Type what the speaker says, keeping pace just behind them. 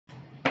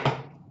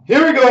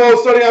Here we go.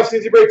 Starting off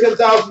CNC break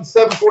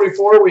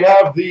 10,744. We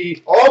have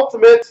the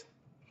Ultimate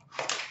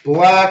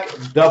Black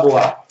Double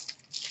Up.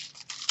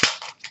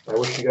 I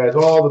wish you guys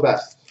all the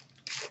best.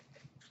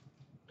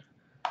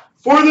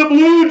 For the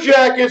Blue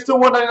Jackets to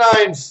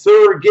 199,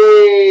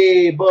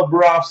 Sergei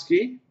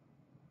Bobrovsky.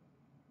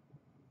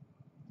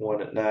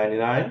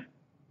 1/99.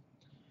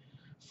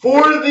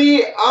 For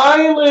the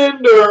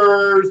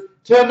Islanders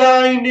to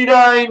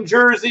 99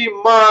 jersey,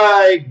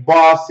 Mike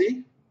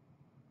Bossy.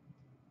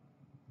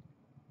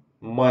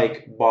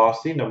 Mike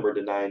Bossy, number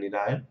to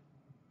 99.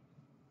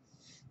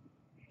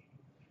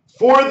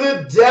 For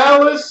the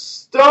Dallas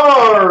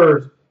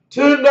Stars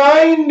to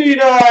 99,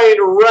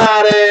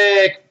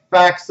 Radek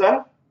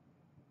Faksa.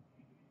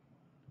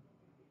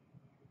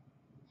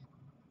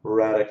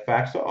 Radek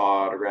Faksa,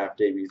 autographed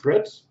debut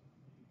threads.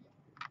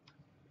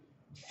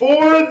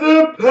 For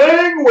the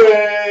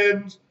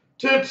Penguins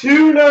to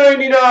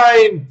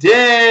 299,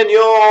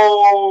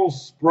 Daniel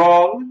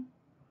Sprong,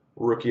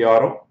 rookie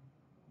auto.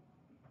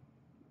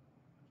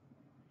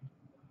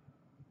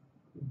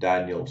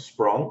 Daniel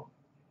Sprong.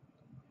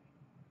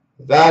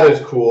 That is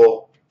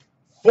cool.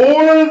 For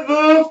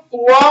the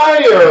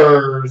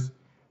Flyers,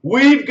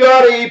 we've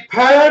got a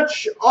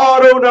patch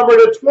auto number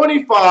to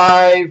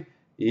 25,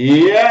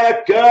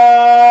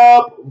 Jakub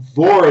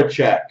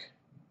Voracek.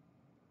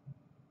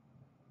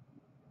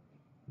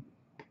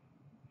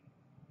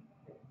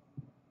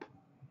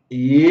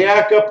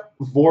 Jakub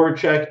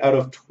Voracek out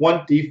of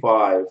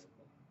 25.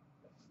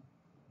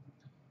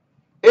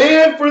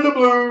 And for the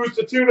Blues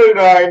to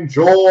 299,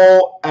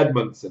 Joel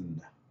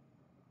Edmondson.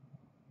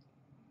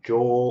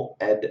 Joel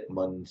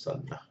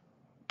Edmondson.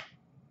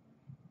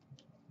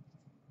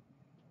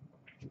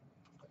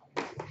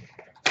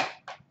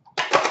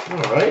 All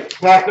right,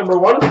 pack number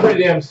 1 is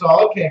pretty damn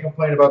solid. Can't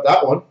complain about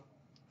that one.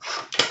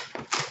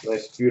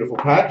 Nice, beautiful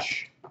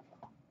patch.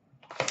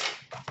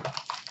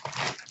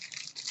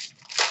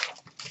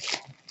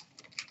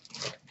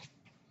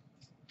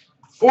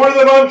 For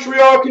the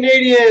Montreal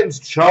Canadiens,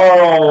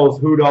 Charles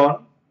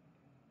Hudon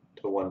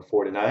to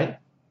 149.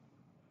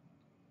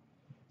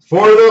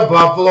 For the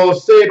Buffalo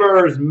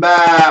Sabres,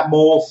 Matt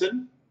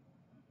Molson.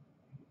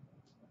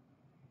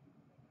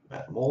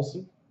 Matt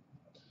Molson.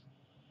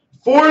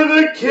 For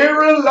the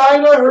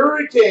Carolina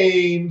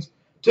Hurricanes,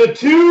 to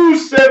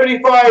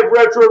 275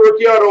 retro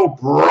rookie auto,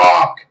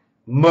 Brock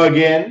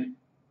McGinn.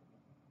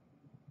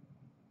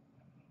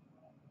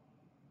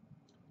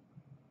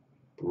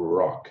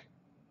 Brock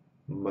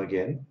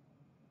McGinn.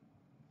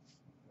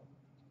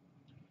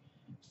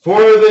 For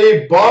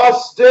the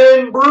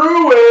Boston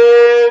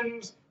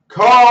Bruins,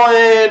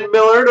 Colin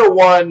Miller to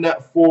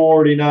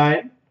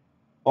 149,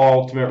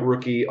 Ultimate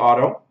Rookie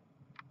Auto.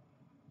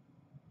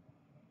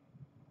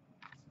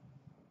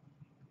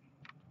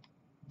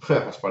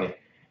 That's funny.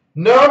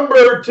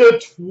 Number to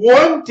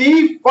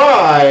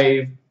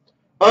 25,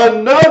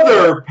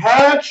 another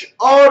patch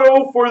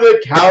auto for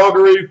the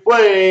Calgary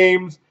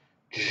Flames,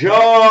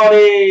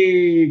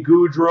 Johnny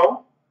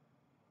Gaudreau.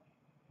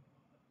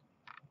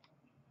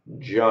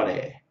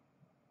 Johnny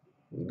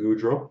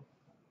Gaudreau.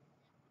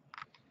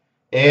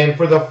 And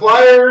for the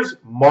Flyers,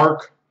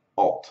 Mark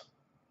Alt.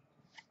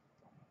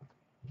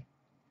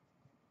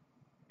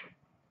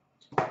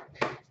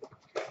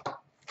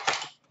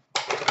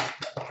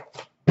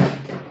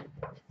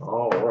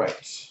 All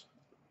right.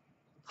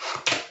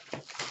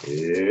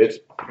 It's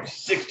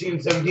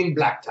 16-17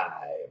 black time.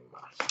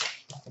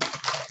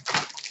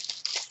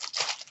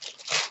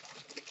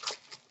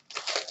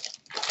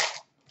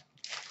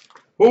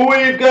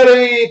 We've got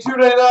a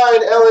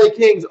 299 LA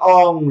Kings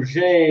Angers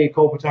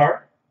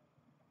Kopitar.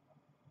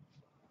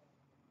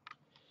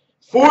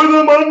 For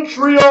the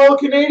Montreal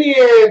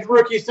Canadiens,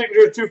 rookie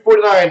signature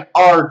 249,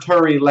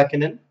 Arturi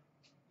Lehkonen.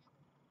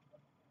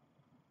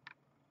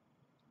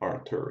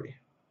 Arturi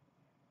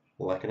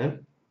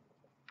Lehkonen.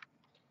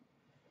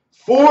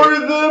 For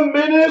the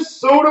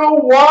Minnesota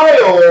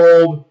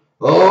Wild,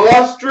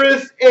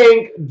 Lustrous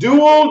Ink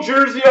dual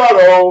jersey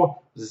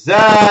auto,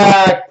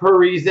 Zach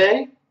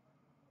Parise.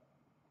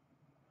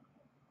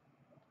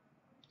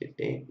 It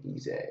ain't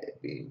easy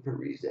being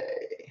Parise.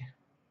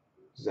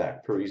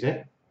 Zach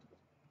Parise.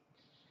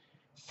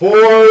 For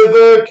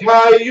the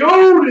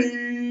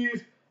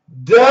Coyotes,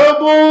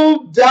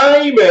 double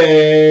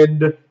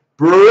diamond,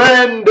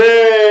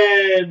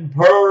 Brendan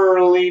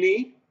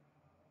Perlini.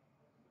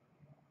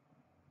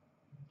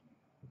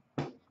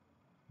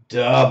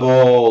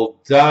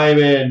 Double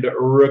diamond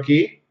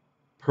rookie,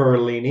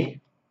 Perlini.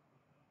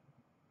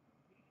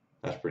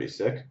 That's pretty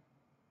sick.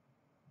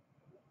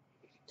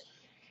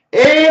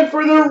 And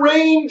for the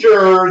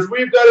Rangers,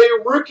 we've got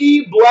a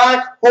rookie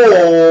black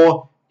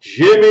hole,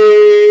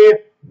 Jimmy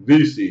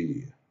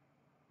Vesey.